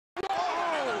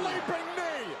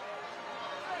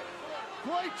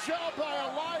Great job by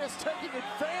Elias taking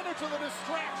advantage of the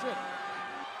distraction.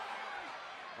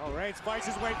 Oh, Reigns fights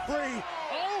his way free.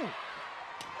 Oh!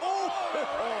 Oh!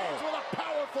 Reigns with a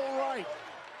powerful right.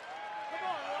 Come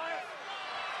on, Elias.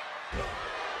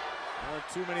 There are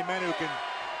too many men who can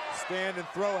stand and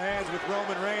throw hands with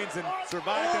Roman Reigns and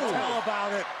survive to tell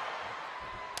about it.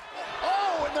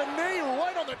 Oh, and the knee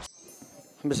right on the...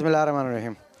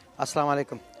 Bismillahirrahmanirrahim. Assalamu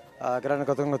alaikum. ګرانو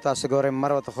کتونکو تاسو ګورئ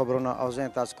مروت خبرونه او زه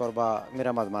تاسو کوربه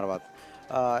میرمد مروت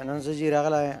نن زه جی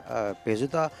راغلی پیزو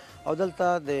ته او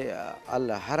دلته د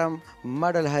الحرم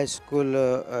ماډل های سکول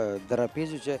دره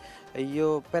پیزو چې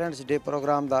یو پیرنټس ډے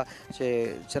پروګرام دا چې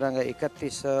څرنګه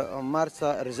 31 مارچ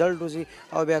ته رزلټ وځي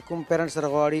او بیا کوم پیرنټس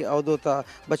رغواړي او دوی ته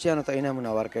بچیانو ته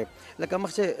انعامونه ورکوي لکه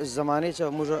مخکې زمانې چې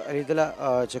موږ لیدله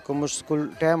چې کوم سکول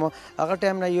ټایم هغه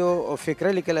ټایم نه یو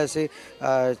فکره لیکلی سي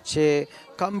چې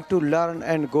come to learn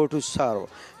and go to serve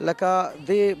لکه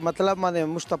دې مطلب باندې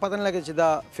موږ ته پته نه لګي چې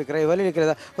دا فکره یې ولې لیکلې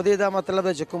ده خو دې دا مطلب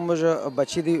ده چې کوم موږ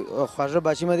بچي دي خواږه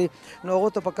بچي مې دي نو هغو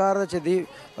ته پکار ده چې دې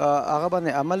هغه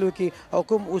باندې عمل وکړي او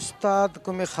کوم استاد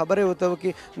کومې خبرې ورته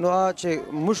وکړي نو چې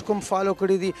موږ کوم فالو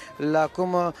کړي دي لا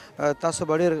کوم تاسو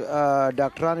به ډېر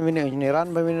ډاکټران وینئ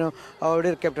انجینران به وینئ او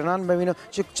ډېر کیپټنان به وینئ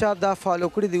چې چا دا فالو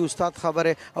کړي دي استاد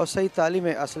خبرې او صحیح تعلیم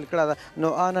یې حاصل کړی ده نو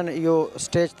نن یو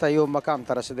سټیج ته یو مقام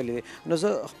ته رسېدلی دی نو زه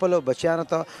خپلو بچیانو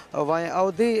ته وایم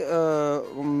او دې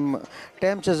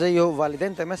ټایم چې زه یو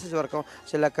والدین ته میسج ورکوم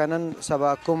چې لکه نن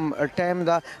سبا کوم ټایم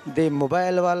ده د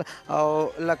موبایل وال او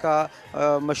لکه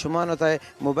ماشومانو ته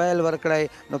موبایل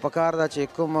ورکړی نو پکار ده چې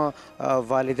کوم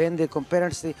والدین دي کوم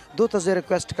پیرنټس دي دوی ته زه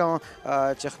ریکویسټ کوم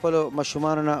چې خپلو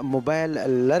ماشومانو نه موبایل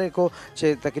لرې کو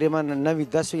چې تقریبا 9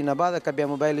 10 نه بعد که بیا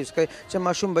موبایل یوز کوي چې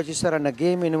ماشوم بچي سره نه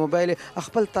ګیم نه موبایل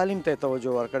خپل تعلیم ته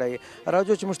توجه ورکړی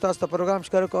راځو چې موږ تاسو ته پروګرام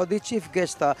ښکاره کوو د چیف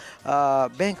ګیسټ ته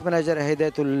بینک منیجر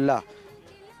هدایت الله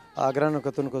ګرانو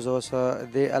کتونکو زه اوس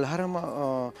د الحرم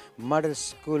ماډل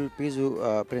سکول پیزو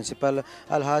پرنسپل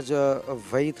الحاج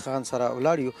وحید خان سره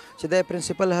ولاړ یو چې د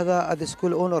پرنسپل هغه د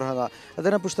سکول اونر هغه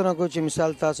دنه پوښتنه کوم چې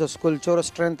مثال تاسو سکول 24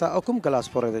 سټرنث او کوم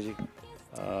کلاس پورې دی جی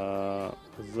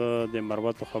زه د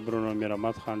مروت خبرونو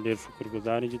میرمد خان ډیر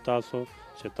شکرګزار یم تاسو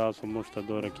چې تاسو موږ ته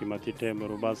دوره قیمتي ټایم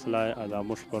وروباسلی دا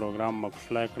موږ پروګرام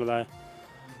مکشلای کړلی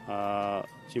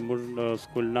چې موږ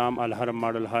سکول نام الحرم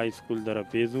ماډل های سکول دره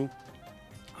پیزو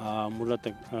موږ ته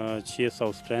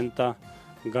 600 سټرنث ته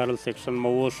ګرل سیکشن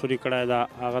مو شروع کړی ده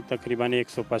هغه تقریبا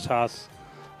 150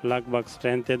 لګبګ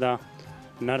سټرنث ده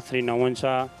نرسري نه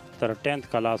ونچا تر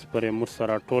 10th کلاس پورې موږ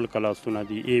سره ټول کلاسونه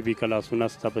دي ای بي کلاسونه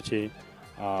سته چې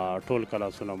ټول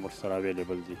کلاسونه موږ سره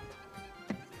اویلیبل دي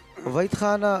وحید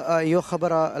خان یو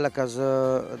خبره لکه زه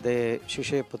د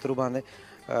شیشې په ترو باندې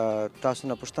تاسو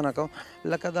نه پوښتنه کوم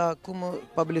لکه دا کوم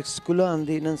پبلک سکولان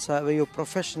دي نن سبا یو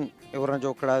پروفیشن ورنه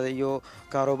جوړ کړی دی یو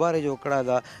کاروبار یې جوړ کړی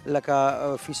ده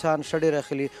لکه فیسان ښه ډېر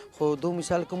اخلي خو دو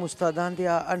مثال کوم استادان دي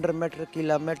انډر میټرک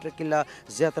لا میټرک لا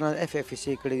زیات نه اف اف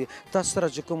سی کړي دي تاسو سره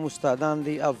چې کوم استادان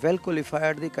دي او ویل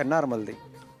کوالیفاید دي که نارمل دي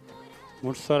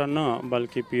موږ سره نه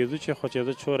بلکې پیزو چې خو چې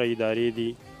د چوره ادارې دي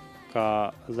که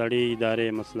زړې ادارې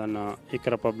مثلا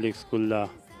اقرا پبلک سکول ده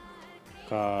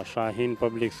که شاهین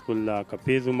پبلک سکول ده که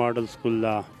پیزو ماډل سکول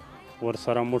ده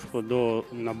ورسره موږ په دو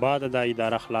نه بعد دا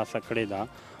اداره خلاصه کړې ده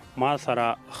ما سره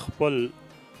خپل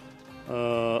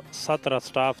 17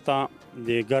 سټاف ته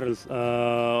د ګرلز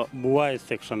بوای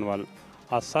سیکشن وال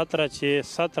 17 چې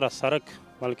 17 سرک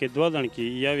بلکې دوه ځڼ کې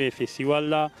یو اف سی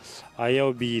وال ده یو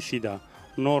بی سی ده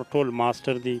نور ټول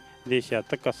ماسټر دي دې چې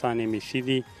اته کسان ایم سی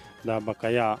دي دا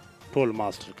بقایا ټول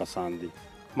ماسټر کسان دي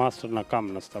ماسټر نه کم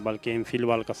نسته بلکې ایم فیل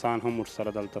وال کسان هم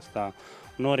ورسره دلته سته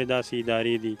نورې داسې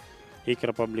ادارې دي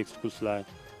اقرا پبلک سکولس لای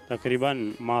تقریبا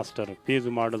ماسټر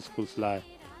پیزو ماډل سکولس لای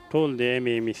ټول د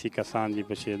ایم سی کسان دي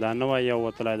پچې دا نوی یو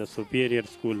وتلی د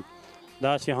سوپیریر سکول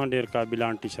دا چې هم ډېر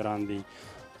قابلان ټیچران دي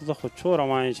زه خو چوره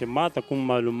وایم چې ما ته کوم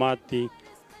معلومات دي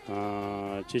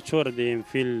چې چور د ایم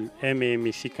فیل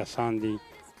ایم سی کسان دي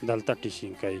دلته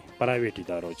ټیچینګ کوي پرایویټ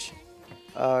ادارو چې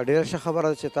ډېره ښه خبره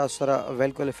ده چې تاسو سره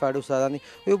ویل کوالیفاید استادان دي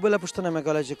یو بله پوښتنه مې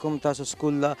کوله چې کوم تاسو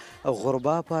سکول د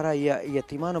غربا لپاره یا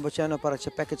یتیمانو بچیانو لپاره چې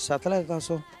پیکج ساتلی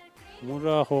تاسو موږ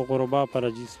خو غربا پر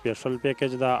جی سپیشل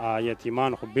پیکج دا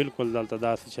یتیمان خو بالکل دلته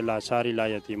داسې چې لاچاري لا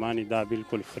یتیمانی دا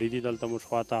بالکل فری دي دلته موږ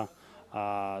خواته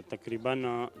تقریبا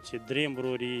چې دریم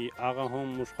وروري هغه هم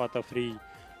موږ خواته فری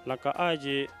لکه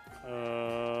اجې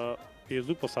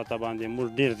پیزو په ساته باندې موږ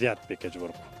ډېر زیات پیکج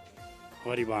ورکو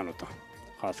غریبانو ته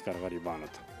خاص کر غریبانو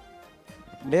ته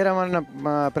ډېره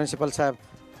مننه پرنسپل صاحب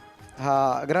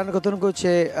ها ګران کتونکو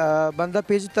چې بنده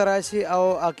پیج ته راشي او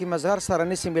حکیم اصغر سره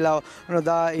نشي ملاو نو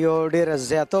دا یو ډېره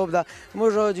زیاتوب ده.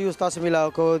 موږ چې تاسو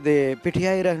ملاو کوو د پی ټی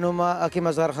آی رهنما حکیم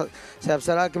اصغر صاحب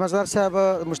سره. حکیم اصغر صاحب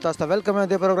موږ تاسو ته ویلکم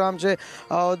دی پروګرام چې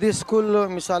او د سکول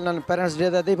مثال نن پیرنټس ډے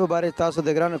د دې په باره تاسو د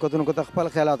ګران کتونکو ته خپل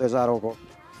خیالات اظهار وکړو.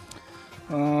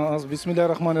 بسم الله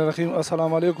الرحمن الرحیم.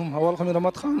 السلام علیکم. اول خو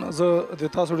رحمت خان زه د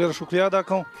تاسو ډېر شکریا ادا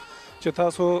کوم چې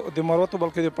تاسو د مروت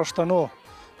بلکې د پښتنو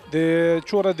د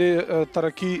چوره د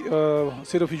ترقی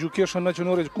صرف ایجوکیشن نه چې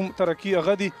نور کوم ترقی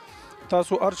هغه دي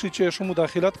تاسو ارشي چې شمو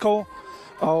مداخلت کوو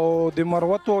او د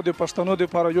مروت او د پښتنو د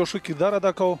لپاره یو ښه کردار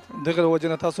ادا کوو. دغه وجه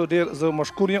نه تاسو ډېر زه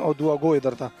مشکور یم او دعاګوی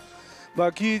درته.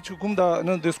 باقي چې کوم دا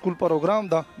نن د سکول پروګرام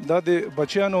دا د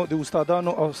بچیانو د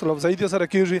استادانو او لفظي سره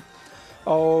کیږي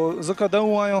او ځکه دا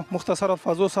وایم مختصر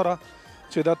الفاظو سره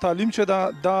چې دا تعلیم چې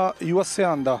دا یو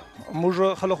سیان ده. موږ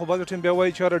خلکو باندې ټیم بیا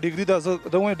وایي چې ډیګري دا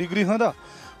د وایي ډیګري نه ده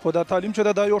خو دا تعلیم چې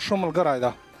دا یو شملګرای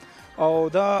ده او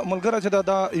دا ملګری چې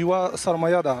دا یو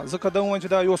سرمایه ده. ځکه دا وایي چې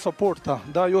دا یو سپورټ ده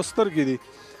دا یو سترګې دي.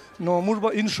 نو موږ به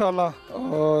ان شاء الله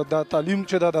دا تعلیم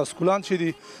چې دا سکولان چې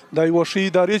دي دا یو شی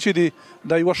ادارې چې دي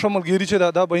دا یو شملګری چې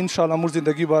دا به ان شاء الله موږ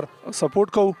ژوندۍ بار سپورټ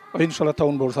کوو ان شاء الله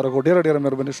تاون به سره کو. ډیره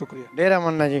مهرباني شکریہ. ډیره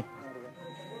مننه جی.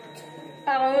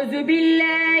 أعوذ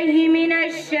بالله من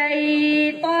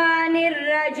الشيطان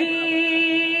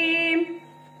الرجيم.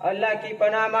 اللہ کی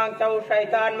پناہ مانگتا ہوں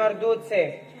شیطان مردود سے.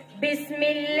 بسم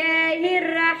اللہ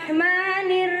الرحمن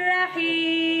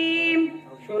الرحیم.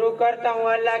 شروع کرتا ہوں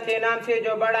اللہ کے نام سے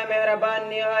جو بڑا مہربان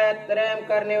نہایت رحم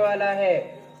کرنے والا ہے.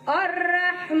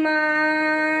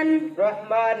 الرحمن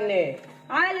رحمان نے.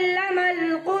 علم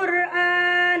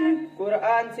القرآن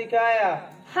قرآن سکھایا.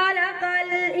 خلق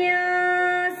الانسان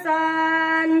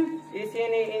اسی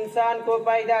نے انسان کو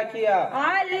پیدا کیا.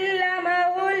 علمہ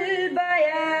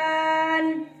البیان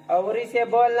اور اسے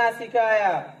بولنا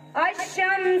سکھایا.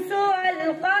 الشمس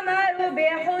والقمر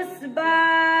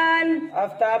بحسبان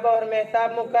آفتاب اور مہتاب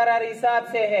مقرر حساب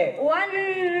سے ہے.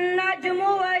 والنجم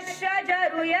والشجر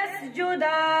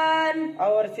يسجدان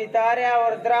اور ستارے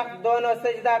اور درخت دونوں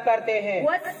سجدہ کرتے ہیں.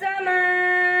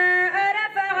 والسماء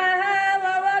رفعها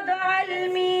ووضع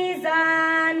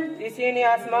الميزان اسی نے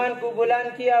آسمان کو بلند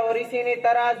کیا اور اسی نے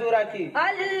ترازو رکھی.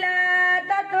 ألا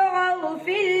تطغوا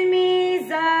في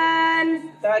الميزان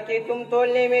تاکہ تم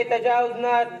تولنے میں تجاوز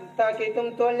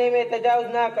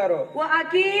نہ کرو.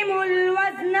 وأقيموا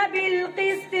الوزن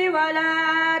بالقسط ولا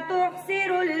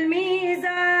تخسروا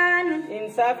الميزان.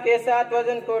 انصاف کے ساتھ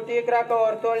وزن کو ٹھیک رکھو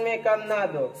اور تول میں کم نہ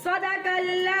دو. صدق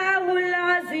الله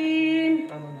العظيم.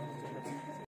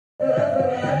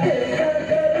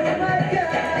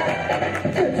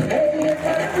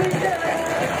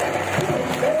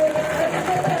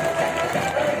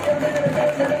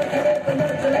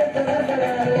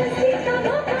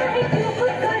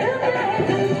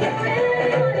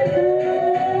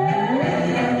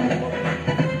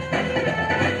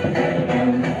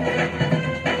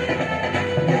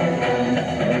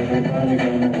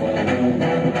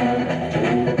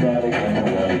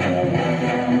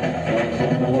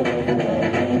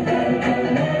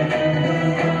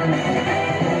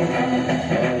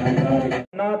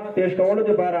 پیش کولو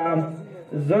لپاره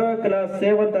زه کلاس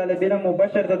 7 طالب علم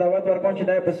مبشر ته دعوت ورکوم چې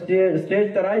دا په سټیج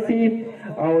ته راشي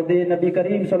او د نبی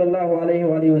کریم صلی الله علیه و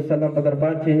آله وسلم په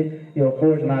دربار کې یو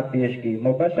خوږ نعت پیش کړي.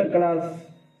 مبشر کلاس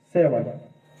 7.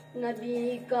 نبی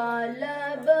کا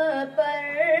لب پر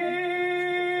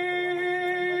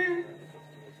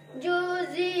جو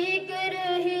ذکر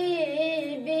ہی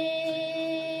بی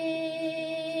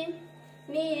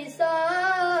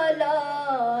مثال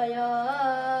آیا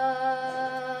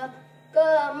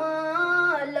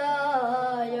کمال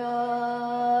آیا.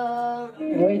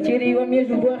 وای چیرې یوه میز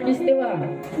اوبه اخیستې وه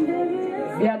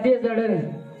بیا دې زړل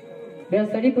بیا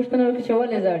سړي پوښتنه وکړه چې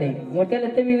ولې زاړې. ورته ویله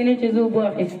ته مې وینې چې زه اوبه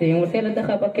اخیستې یم. ورته ویله ته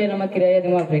خفه کېږه مه کرایه دې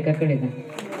ما افریقا کړې ده.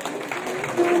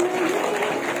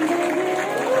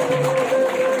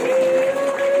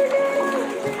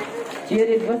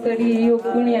 چیرې دوه سړي یو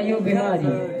کوڼ یا یو بیمار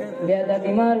وي بیا دا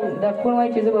بیمار دا کوڼ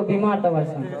وایي چې زه به بیمار ته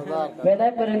ورسم. بیا دا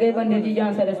په رنګۍ باندې جي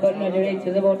جان سره سوالونه جوړوي چې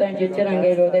زه به ورته وایم چې څه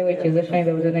رنګۍ ده. دی وایي چې زه ښه یم.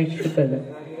 بیا به زه وایم چې شکر ده.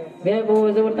 بیا به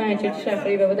زه ورته وایم چې څه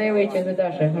خورې. بیا به دی وایي چې زه دا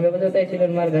ښه یم. بیا به زه ورته وایم چې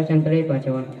لږ مالګه چمتړۍ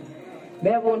پاچوه.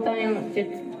 بیا به ورته وایم چې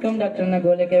کوم ډاکټر نه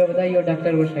ګولې کوي. بیا به دا یو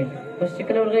ډاکټر وښایي. اوس چې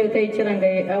کله ورغی ورته وایي څه رنګه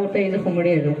یې ورته وایي زه خو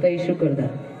مړېږم. ورته وایي شکر ده.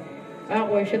 هغه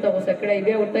وایي ښه ته غوسه کړی.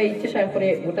 بیا ورته وایي څه شی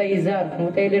خورې. ورته وایي زار.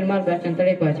 ورته وایي لږ مالګه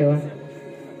چمتړۍ پاچوه.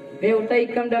 بیا ورته وایي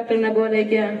کوم ډاکټر نه ګولې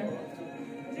کړه.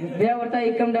 بیا ورته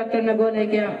وایي کوم ډاکټر نه ګولې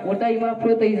کړه. ورته وایي ما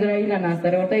پروته اسرائیله ناسته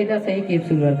ده. ورته وایي دا صحیح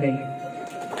کیپسول ورکوي.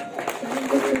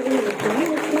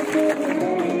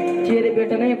 چیرې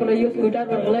بیٹنۍ په یو سکوټر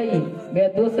ورغلی بیا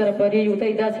دوست سره پرېږي ورته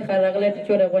یې داسې خر راغلی چې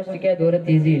چوره غوښ ټکیا دوره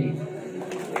تیزېږي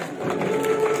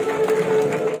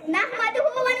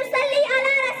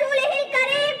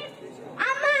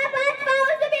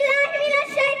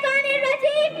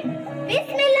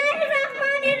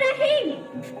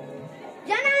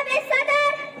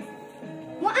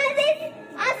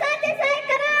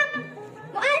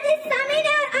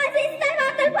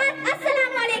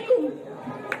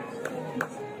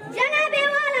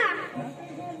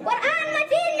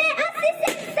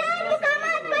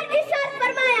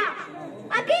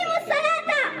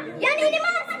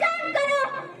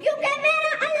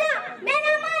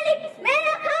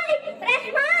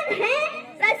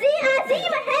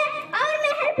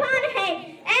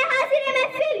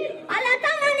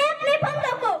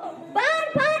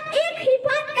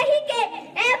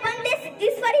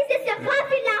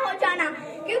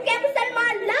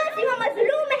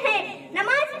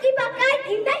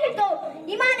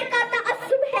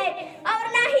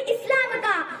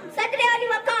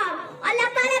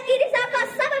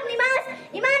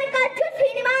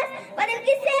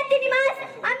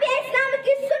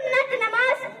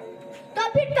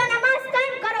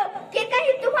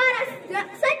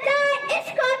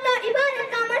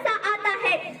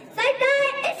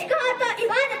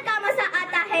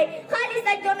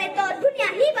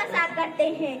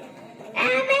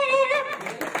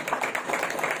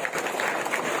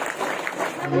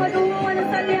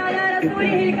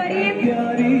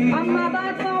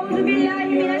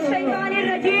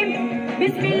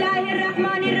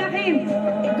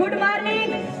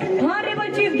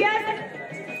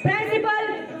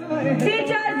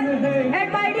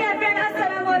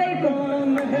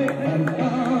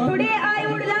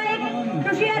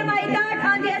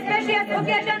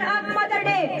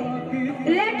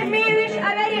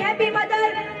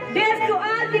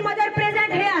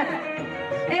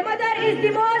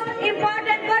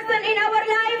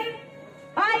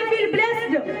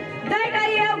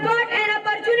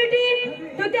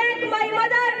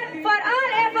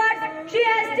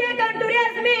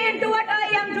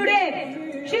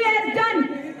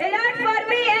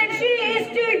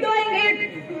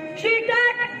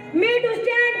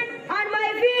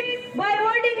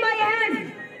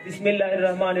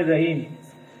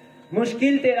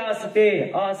मुश्किल ते रास्ते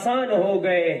आसान हो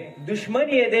गए दुश्मन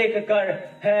ये देख कर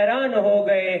हैरान हो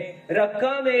गए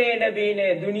रखा मेरे नबी ने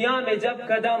दुनिया में जब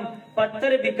कदम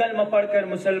पत्थर भी कलमा पढ़कर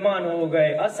मुसलमान हो गए।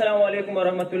 अस्सलाम वालेकुम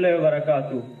वरहमतुल्लाहि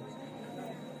वबरकातुहू।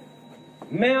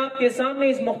 मैं आपके सामने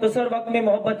इस मुख्तसर वक्त में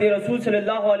मोहब्बत रसूल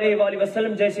सल्लल्लाहु अलैहि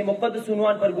वसल्लम जैसे मुक़द्दस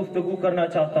उन्वान पर गुफ्तगू करना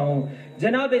चाहता हूँ।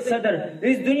 जनाब सदर,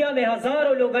 इस दुनिया में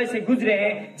हजारों लोग ऐसे गुजरे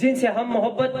हैं जिनसे हम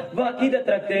मोहब्बत व अकीदत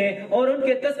रखते हैं और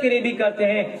उनके तस्करे भी करते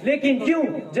हैं, लेकिन क्यों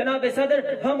जनाब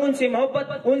सदर हम उनसे मोहब्बत,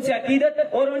 उनसे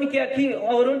अकीदत और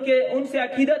उनसे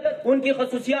अकीदत उनकी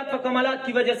खसूसियात व कमालात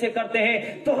की वजह से करते हैं?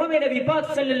 तो हमें नबी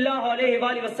पाक सल्लल्लाहु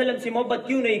अलैहि वसल्लम से मोहब्बत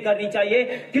क्यों नहीं करनी चाहिए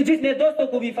कि जिसने दोस्तों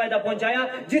को भी फायदा पहुंचाया,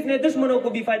 जिसने दुश्मनों को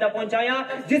भी फायदा पहुंचाया,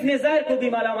 जिसने ज़ाहिर को भी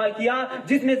मालामाल किया,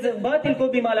 जिसने बातिल को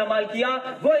भी मालामाल किया,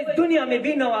 वो इस दुनिया में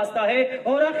भी नवाजता है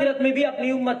और आखिरत में भी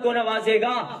अपनी उम्मत को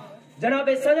नवाजेगा। जनाब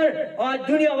सदर, आज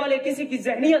दुनिया वाले किसी की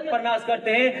ज़हनियत पर नाज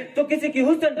करते हैं तो किसी की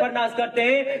हुस्न पर नाज करते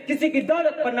हैं, किसी की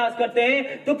दौलत पर नाज करते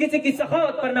हैं तो किसी की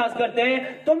सखावत पर नाज करते हैं।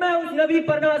 तो मैं उस नबी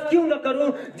पर नाज क्यों न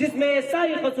करूं जिसमें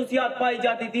सारी खसूसियात पाई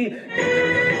जाती थी।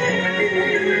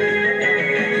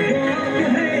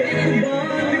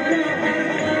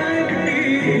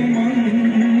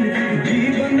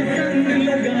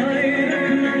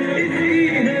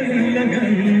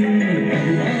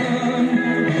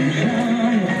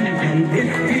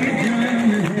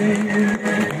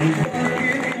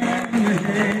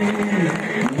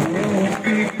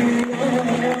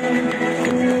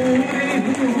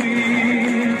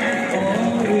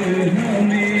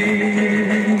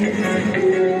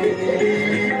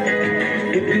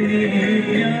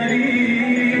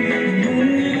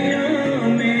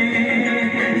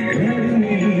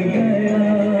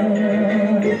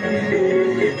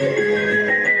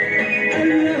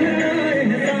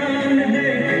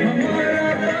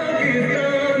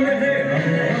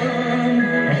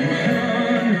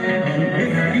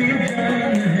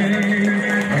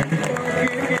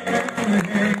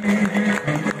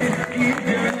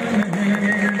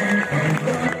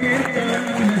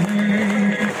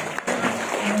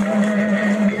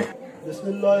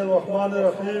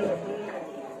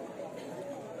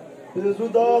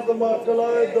 पेजुदा दमा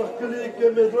कलाए दखली के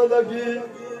मेजर लगी,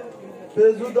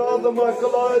 पेजुदा दमा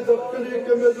कलाए दखली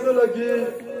के मेजर लगी,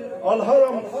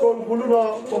 अलहरम कोल बुलुना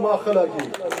पमाख लगी।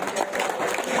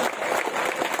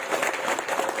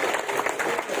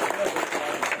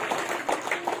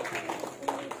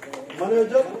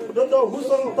 منیجر نه د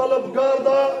حسن طلبګار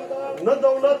ده نه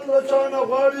دولت له چا نه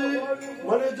غواړي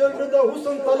منیجر نه د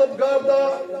حسن طلبګار ده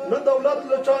نه دولت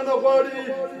له چا نه غواړي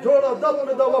جوړ عادت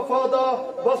مې د وفا ده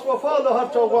بس وفا له هر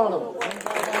چا غواړم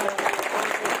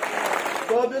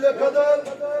قابل قدر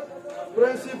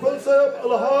پرنسپل صاحب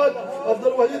الحاج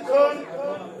عبدالوحید خان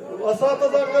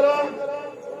اساتذه کرام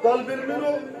طالب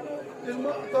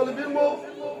علمو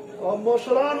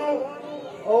مشرانو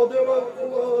او د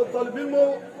طالب علمو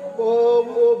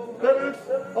Perants,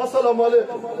 assalamu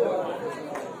alaikum.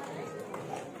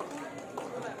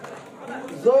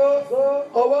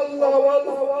 اول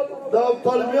دا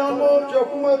طالبانو چې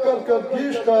کومه کارکردګي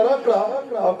ښکاره کړه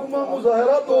کومه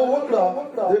مظاهرات وکړه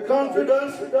د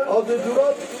کانفیډنس او د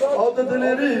جرأت او د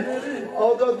دلیري او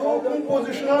د دوه کوم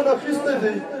پوزیشنان اخیسته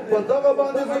دي په دغه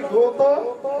باندې د دوه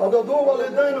او د دوه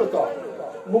والدینو ته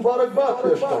مبارکباد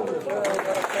پېښ کوم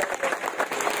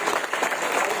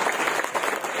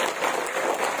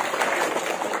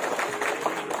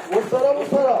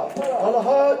ورسره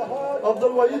الحاج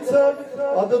عبدالوحید صاحب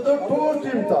د ټول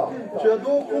ټیم ته چې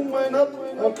دوی کوم مهنت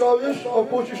او کاوش او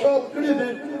کوششات کړي دي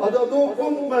د دوی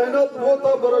کوم مهنت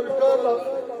وته برابر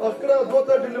اخره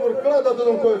دوته ډیلیور کړه د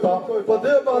دونکو ته په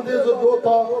دې باندې زه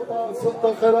دوته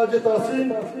خراج تحسین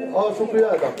او شکریا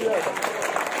ادا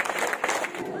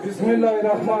بسم الله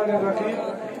الرحمن الرحیم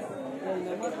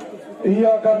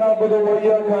ایاک نعبد و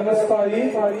ایاک نستعین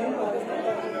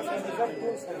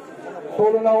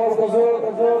Toluna awal Huzur,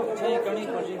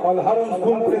 Alharam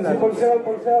School Principal Sahib,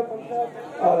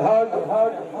 Alhaj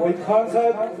Wahid Khan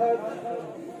Sahib,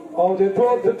 और the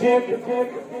throughout the team,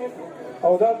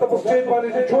 और that the state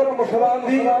manager Chora Musharan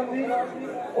di,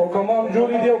 और Kamam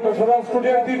Juli di, और Kasharan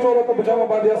student di, Chora the Pajama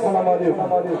Bandia Salam alaikum.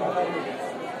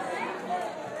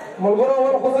 Malgora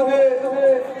awal Huzur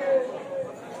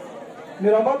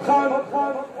Miramat Khan,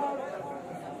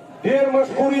 dear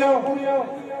Mashkuriya,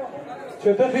 چې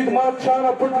د خدمات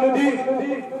شانه پټ نه دي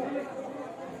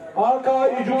آکا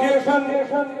ایجوکیشن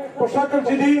په شکل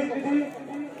چې دي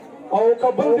او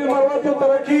کبل د مروتو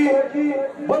ترقی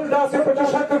بل داسې په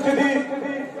شکل چې دي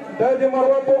د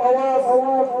مروتو आवाज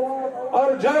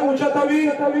ارجا اوچتوي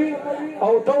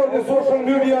او ډول د سوشل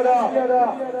میډیا دا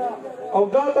او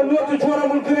دا ته نور چې چوره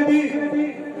ملک دي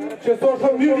چې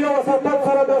سوشل میډیا وساتت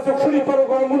سره داسې خوري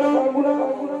پروګرامونه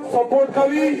سپورټ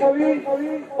کوي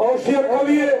او شیر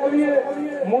کوي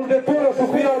موږ د ټول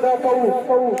شکریا ادا کوو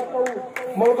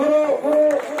ملګرو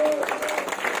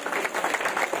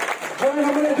څنګه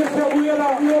موږ چې ویلا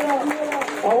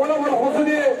اوله ورخصه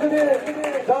دي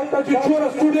دا چې څوره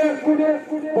سټوډنټ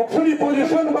په خوري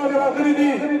پوزیشن باندې راغلي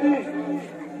دي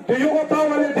د یو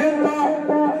تاوله دلتا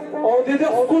او د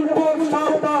سکول ټول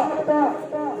سټاف ته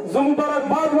زموږ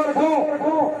مبارکباد ورکوم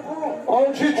او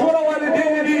چې څوره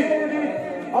والدین دي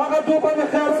هغه دوه باندې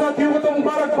خیال ساتي او ته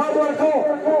مبارکباد ورکوم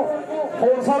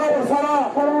ورسره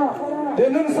د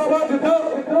نن سبا د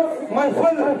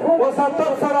محفل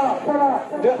وساتت سره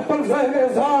د خپل ذهن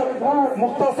اظهار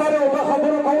مختصر او د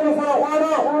خبرو کولو سره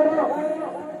غواړم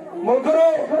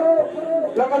ملګرو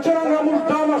لکه څنګه موږ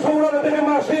دا مشوره د دغې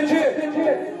معاشرې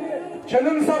چې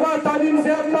نن سبا تعلیم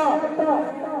زیات ده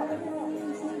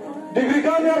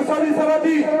ډګریګانې هر سړي سره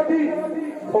دي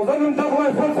خو زه نن دغه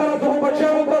محفل سره دغو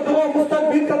بچیانو ته دغو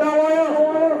مستقبل ته دا وایم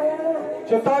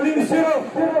چې تعلیم صرف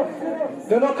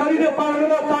د نوکرۍ دپاره نه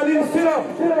ده تعلیم صرف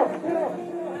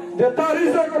د تا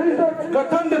رزق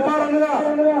ګټن دپاره نه ده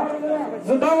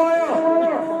زه دا وایم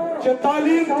چې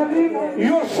تعلیم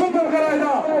یو ښه ملګری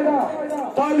ده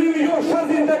تعلیم یو ښه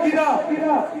زندګي ده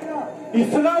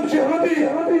اسلام چې هدي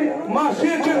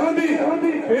معاشرې چې هدي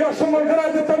یو ښه ملګری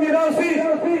درته میراث وي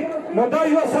نو دا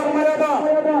یوه سرمایه ده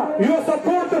یو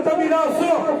سپورټ درته میراث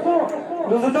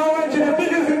نو زه دا وایم چې د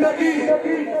دغې زندګي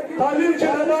تعلیم چې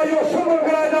ده دا یو ښه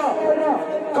ملګری ده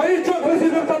که هېڅوک نشي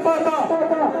درته پاته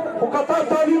خو که تا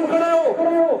تعلیم کړی و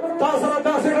تا سره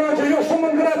داسې ګڼه چې یو ښه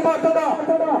ملګری پاته ده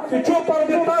چې چوپ او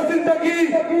د تا زندګي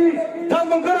دا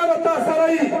ملګری به تا سره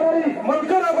وي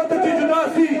ملګری به ته چې جدا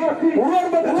سي ورور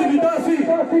به ته چې جدا سي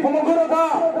خو ملګرو دا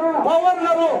باور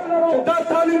لرو چې دا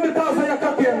تعلیم د تا سره یکه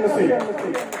تېر نه سي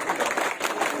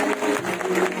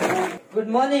Good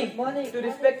morning to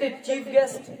respected chief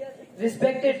guest,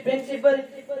 respected principal,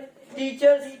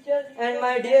 teachers and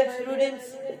my dear students.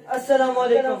 Assalamu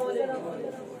alaikum.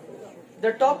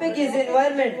 The topic is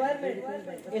environment.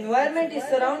 Environment is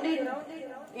surrounded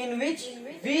in which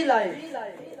we live.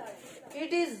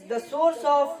 It is the source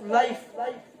of life.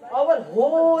 Our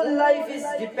whole life is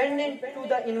dependent to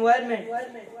the environment.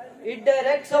 It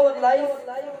directs our life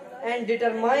and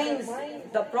determines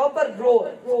the proper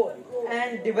growth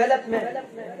and development,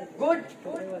 good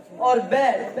or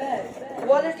bad,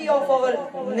 quality of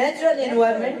our natural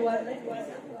environment,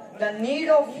 the need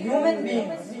of human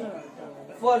beings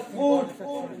for food,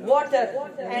 water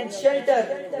and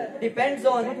shelter depends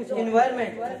on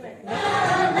environment.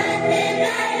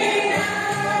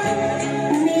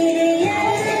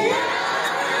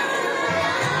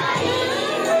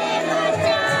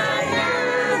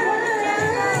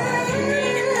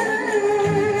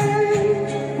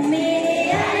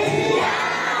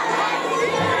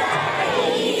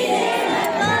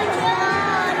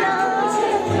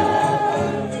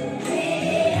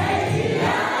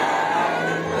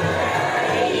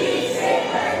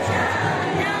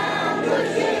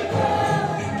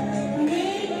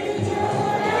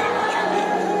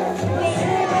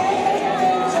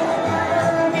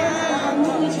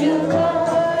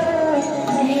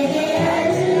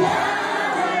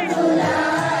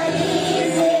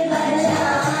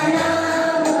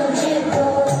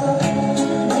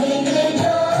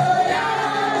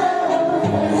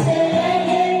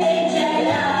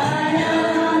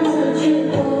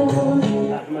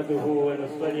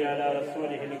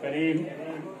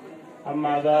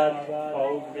 أما بعد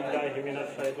أعوذ بالله من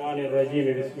الشيطان الرجيم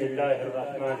بسم الله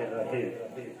الرحمن الرحيم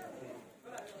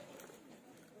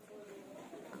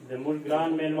The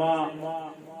Mulgran Melma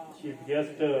Chief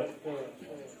Guest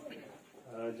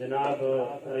Janab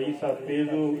Rais of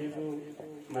Pezu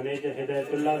Manager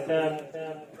Hidayatullah Sahab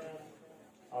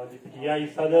और PTI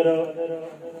सदर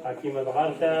हाकिम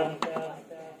अजहर साहब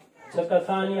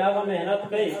सकसानी आगा मेहनत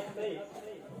गई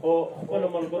ओ कुल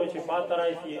मुल्कों से बात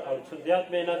कराई थी और शुद्धियात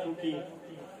मेहनत की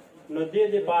नदी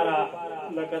दे पारा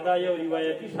लगदा यो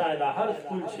रिवायती शायद हर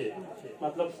स्कूल से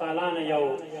मतलब सालाना यो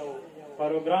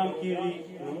प्रोग्राम की ली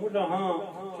नमूना हाँ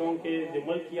क्योंकि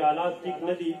दिमल की आलात ठीक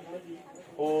नदी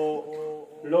ओ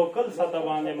लोकल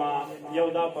सतवाने माँ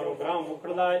योदा प्रोग्राम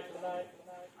उकड़दा है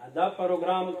अदा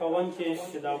प्रोग्राम कवन से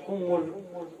सिदा कुमुल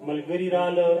मलगरी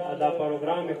राल अदा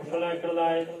प्रोग्राम में खुशला करदा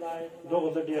है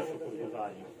 2010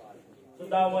 शुक्रगुजारी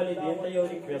दा वाली देते यो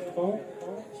रिक्वेस्ट को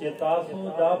चेतासु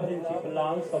दा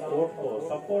प्रिंसिपलान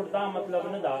सपोर्ट दा मतलब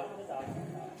न दा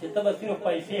चित्त सिर्फ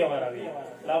पैसे हमारावी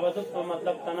लावत तो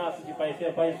मतलब तनास की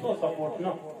पैसों सपोर्ट न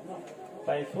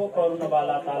पैसों करुण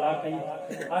बाला ताला कहीं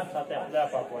आज साथे अखला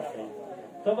पापवा कहीं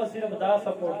तो बस सिर्फ दा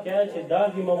सपोर्ट क्या है दा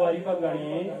जिम्मेवारी पर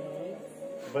गणी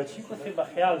बच्ची को से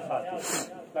बख्याल साथी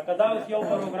लकदा उस यो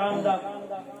प्रोग्राम दा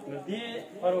नदी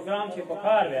प्रोग्राम से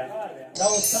पकार गया दा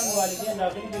उस सन वाली के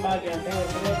नागिन दिमाग के अंदर और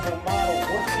मारो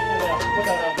और खुद